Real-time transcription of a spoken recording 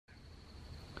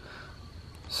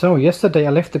So yesterday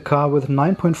I left the car with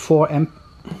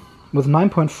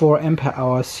 9.4 ampere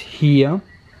hours here,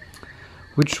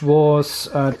 which was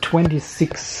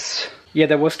 26. Yeah,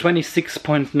 there was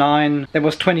 26.9. There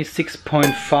was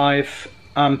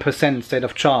 26.5% state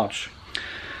of charge.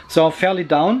 So fairly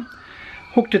down.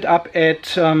 Hooked it up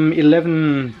at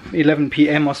 11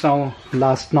 p.m. or so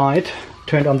last night.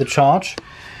 Turned on the charge.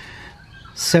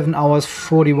 7 hours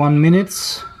 41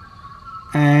 minutes.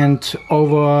 And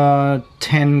over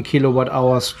 10 kilowatt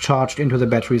hours charged into the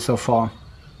battery so far.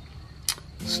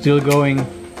 Still going.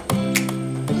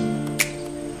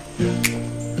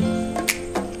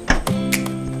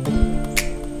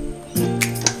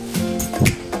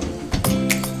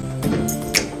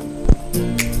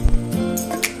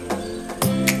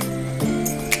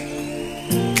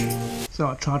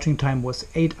 So charging time was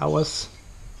 8 hours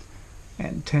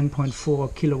and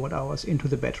 10.4 kilowatt hours into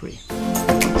the battery.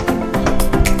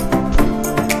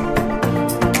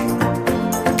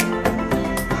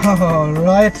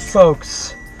 Alright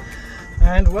folks,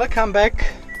 and welcome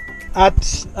back. At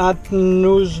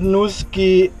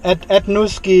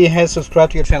Nuski has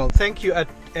subscribed to your channel. Thank you at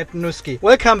Nuski.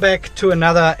 Welcome back to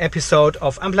another episode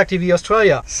of Unplugged TV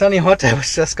Australia. Sunny hot, I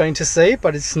was just going to say,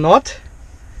 but it's not.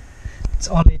 It's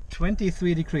only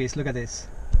 23 degrees, look at this.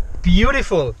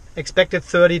 Beautiful. Expected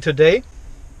 30 today.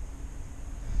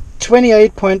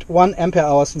 28.1 ampere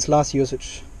hours since last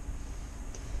usage.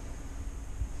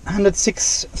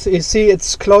 106, you see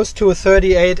it's close to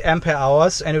 38 ampere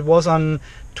hours and it was on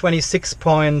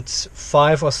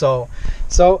 26.5 or so.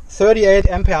 So 38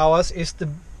 ampere hours is the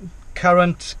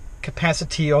current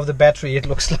capacity of the battery, it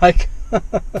looks like.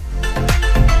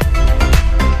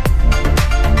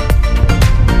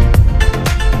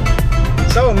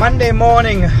 So Monday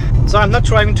morning. So I'm not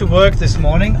driving to work this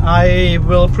morning. I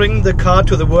will bring the car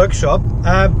to the workshop.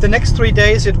 The next 3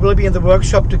 days it will be in the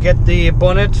workshop to get the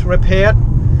bonnet repaired.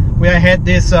 Where I had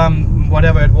this,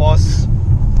 whatever it was,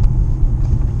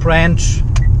 branch,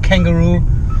 kangaroo,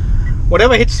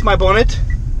 whatever hits my bonnet,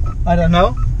 I don't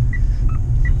know.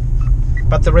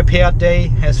 But the repair day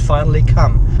has finally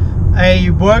come.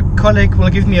 A work colleague will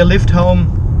give me a lift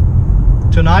home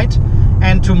tonight,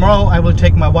 and tomorrow I will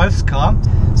take my wife's car.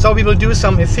 So we will do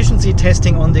some efficiency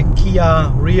testing on the Kia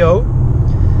Rio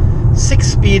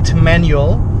 6-speed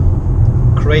manual.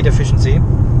 Great efficiency.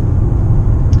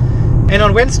 And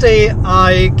on Wednesday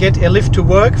I get a lift to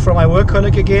work from my work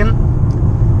colleague again.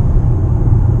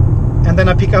 And then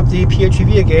I pick up the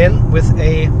PHEV again with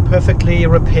a perfectly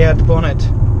repaired bonnet,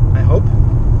 I hope.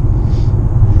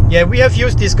 Yeah, we have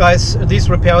used these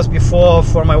repairs before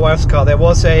for my wife's car. There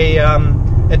was a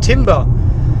timber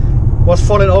was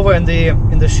fallen over in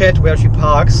the shed where she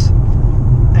parks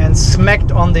and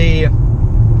smacked on the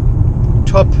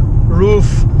top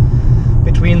roof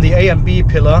between the A and B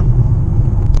pillar.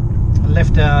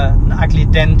 Left an ugly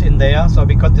dent in there, so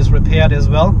we got this repaired as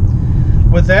well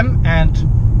with them, and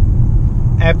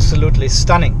absolutely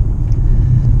stunning.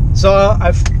 So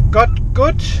I've got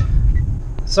good,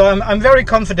 so I'm very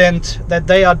confident that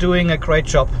they are doing a great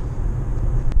job.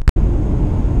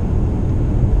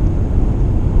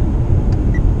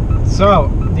 So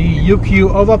the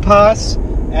UQ overpass,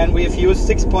 and we've used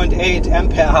 6.8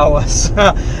 ampere hours.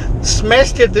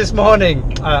 Smashed it this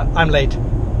morning. I'm late.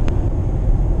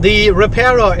 The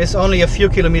repairer is only a few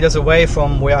kilometers away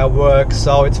from where I work,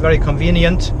 so it's very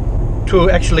convenient to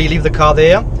actually leave the car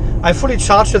there. I fully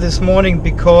charged it this morning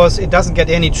because it doesn't get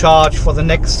any charge for the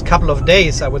next couple of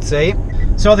days, I would say.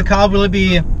 So the car will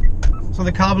be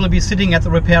sitting at the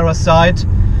repairer side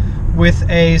with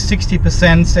a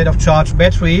 60% state of charge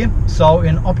battery, so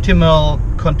in optimal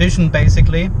condition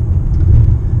basically.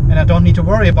 And I don't need to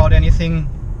worry about anything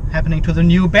happening to the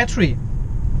new battery.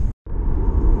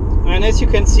 And as you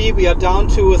can see, we are down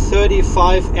to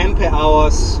 35 ampere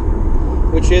hours,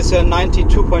 which is a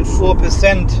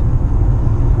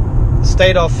 92.4%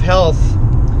 state of health.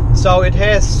 So it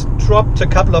has dropped a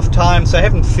couple of times. I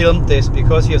haven't filmed this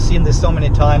because you've seen this so many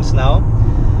times now,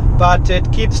 but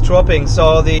it keeps dropping.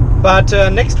 So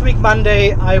next week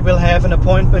Monday I will have an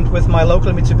appointment with my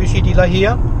local Mitsubishi dealer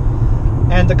here,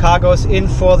 and the car goes in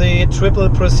for the triple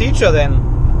procedure then,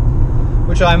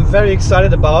 which I'm very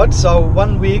excited about. So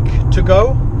 1 week to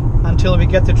go until we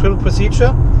get the triple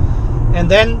procedure, and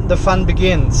then the fun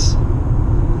begins.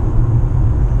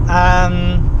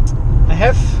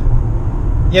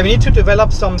 We need to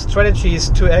develop some strategies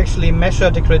to actually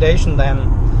measure degradation then.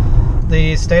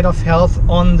 The state of health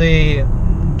on the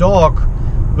dog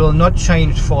will not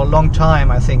change for a long time,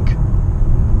 I think.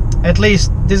 At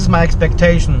least this is my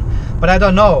expectation, but I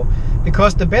don't know,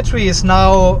 because the battery is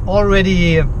now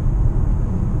already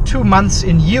 2 months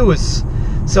in use.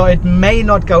 So it may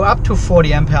not go up to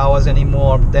 40 ampere hours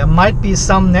anymore. There might be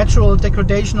some natural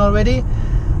degradation already.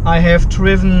 I have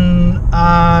driven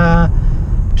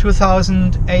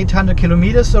 2,800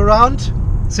 kilometers around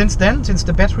since then, since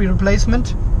the battery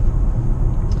replacement.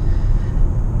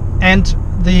 And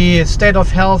the state of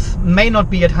health may not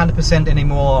be at 100%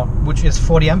 anymore, which is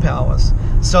 40 ampere hours.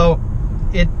 So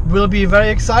it will be very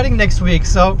exciting next week.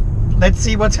 So let's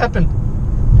see what's happened.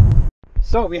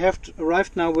 So we have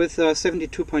arrived now with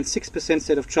 72.6%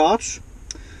 state of charge.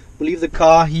 We leave the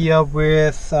car here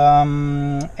with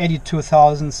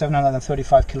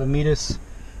 82,735 kilometers,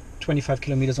 25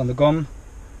 kilometers on the GOM.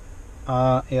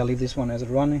 Yeah, I'll leave this one as it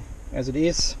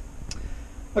is.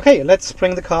 Okay, let's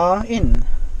bring the car in.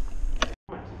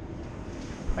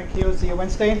 Thank you. See you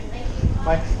Wednesday. Thank you.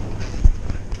 Bye.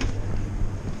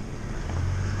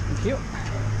 Thank you.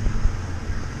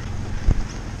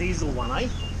 Diesel one, eh?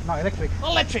 No, electric.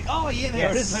 Electric. Oh yeah, there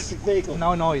it is. Electric vehicle.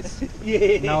 No noise.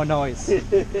 Yeah. No noise.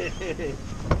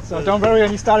 So don't worry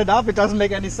when you start it up, it doesn't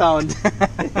make any sound.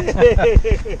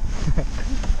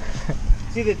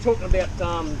 See, they're talking about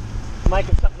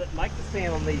making something that makes the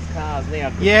sound on these cars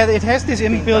now. Yeah, it has this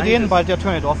built in, dangerous. but you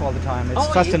turn it off all the time. It's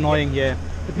Oh, just yeah. annoying, yeah.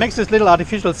 It makes this little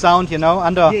artificial sound, you know,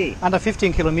 under Yeah. under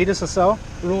 15 kilometers or so.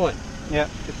 Right. Yeah.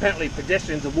 Apparently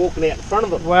pedestrians are walking out in front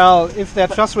of them. Well, if they're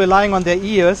just relying on their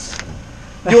ears.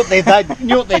 You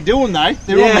know what they're doing though?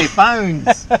 They're Yeah. on their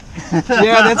phones.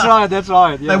 Yeah, that's right, that's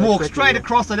right. Yeah, They walk exactly, straight yeah.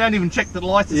 across. They don't even check the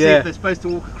lights to see Yeah. if they're supposed to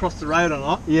walk across the road or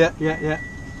not. Yeah, yeah, yeah.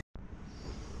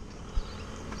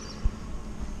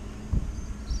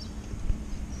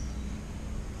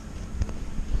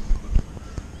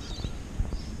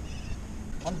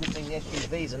 One good thing, the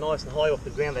SUVs are nice and high off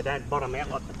the ground. They don't bottom out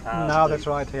like the cars. No, do. that's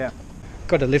right, yeah.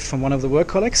 Got a lift from one of the work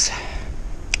colleagues.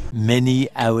 Many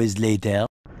hours later.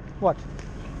 What?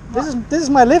 This is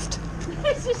my lift?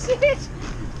 This is it.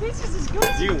 This is as good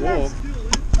as You it walk. gets.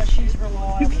 But she's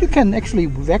reliable. You can actually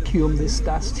vacuum this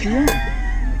dust here.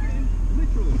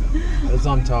 As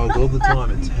I'm told all the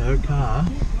time, it's her car.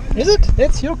 Is it?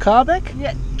 That's your car back?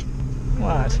 Yeah.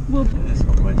 What? Well,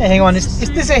 Hey, hang on, is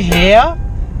this a hair?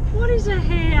 what is a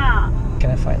hair?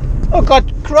 Can I find it? Oh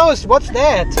god, gross, what's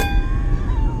that?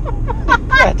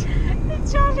 What?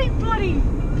 It's only bloody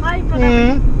paper.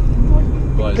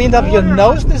 Mm. Cleaned up your Water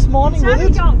nose on this morning It's with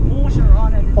only it? got water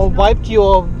on it. It's Or not wiped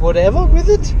your whatever with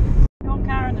it? your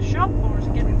car in the shop, or is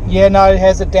it getting? Yeah, no, it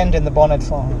has a dent in the bonnet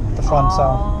for the front,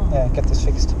 Oh. so yeah, get this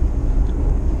fixed.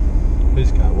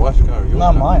 Whose car? Wife's car or your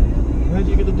Not car? mine. Where'd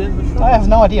you get a dent in the front? I have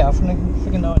no idea, I've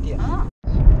freaking no idea. Ah,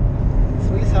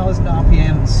 3,000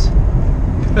 RPMs.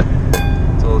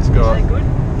 That's all it's is got. that good?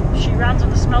 She runs on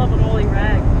the smell of an oily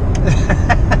rag.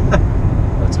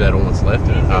 That's about all that's left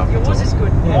in it. Half the Yours time. is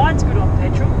good. Yeah. Mine's good on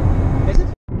petrol. Is it?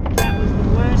 That was the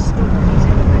worst stop he's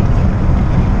ever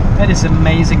been. That is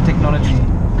amazing technology. You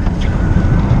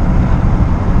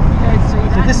don't see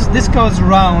So that. this goes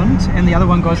round and the other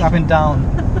one goes up and down.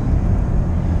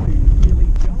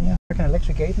 Yeah, like an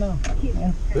electric gate now.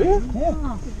 Yeah. Yeah? Yeah.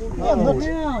 Oh, Yeah, look.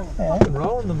 wow. Yeah. Fucking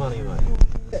rolling the money, mate.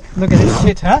 Look at this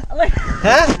shit, huh?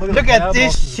 Huh? Look at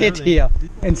this shit here.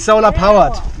 And solar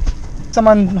powered.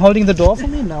 Someone holding the door for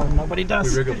me? No, nobody We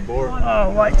does. wriggled the board.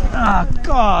 Oh, wait. Oh,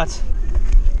 God.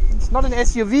 It's not an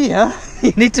SUV, huh?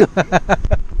 You need to.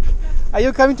 Are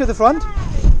you coming to the front?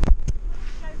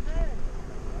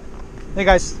 Hey,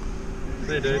 guys.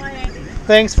 See you, dude.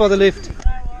 Thanks for the lift.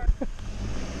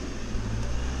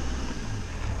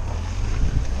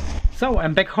 So,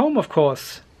 I'm back home, of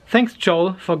course. Thanks,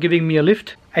 Joel, for giving me a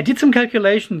lift. I did some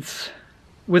calculations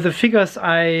with the figures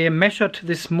I measured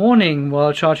this morning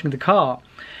while charging the car.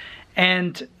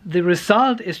 And the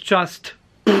result is just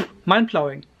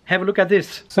mind-blowing. Have a look at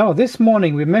this. So, this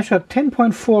morning we measured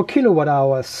 10.4 kilowatt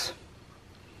hours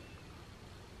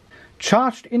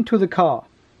charged into the car.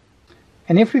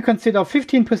 And if we consider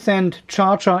 15%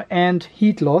 charger and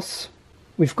heat loss,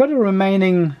 we've got a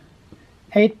remaining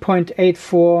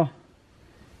 8.84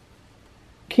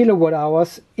 kilowatt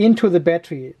hours into the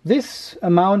battery. This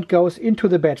amount goes into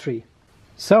the battery.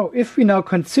 So if we now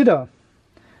consider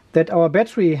that our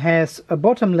battery has a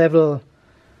bottom level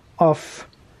of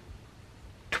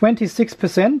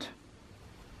 26%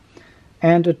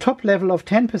 and a top level of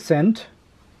 10%,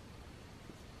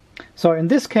 so in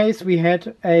this case we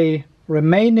had a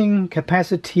remaining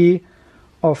capacity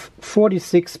of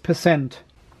 46%,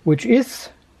 which is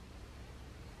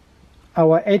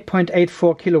our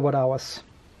 8.84 kilowatt hours.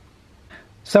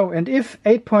 So, and if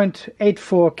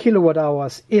 8.84 kilowatt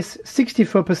hours is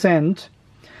 64%,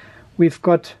 we've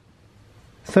got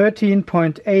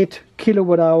 13.8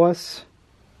 kilowatt hours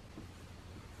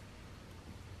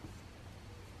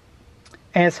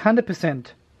as 100%.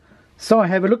 So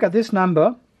have a look at this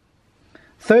number.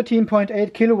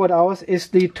 13.8 kilowatt hours is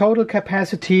the total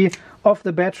capacity of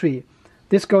the battery.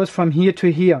 This goes from here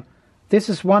to here. This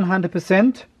is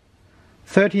 100%,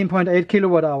 13.8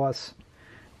 kilowatt hours.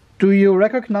 Do you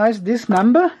recognize this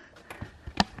number?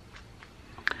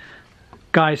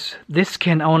 Guys, this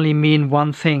can only mean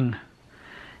one thing.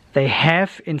 They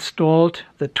have installed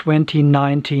the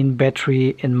 2019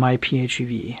 battery in my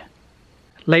PHEV.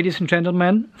 Ladies and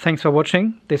gentlemen, thanks for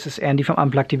watching. This is Andy from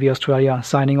Unplugged TV Australia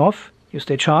signing off. You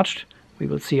stay charged. We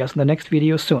will see us in the next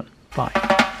video soon. Bye.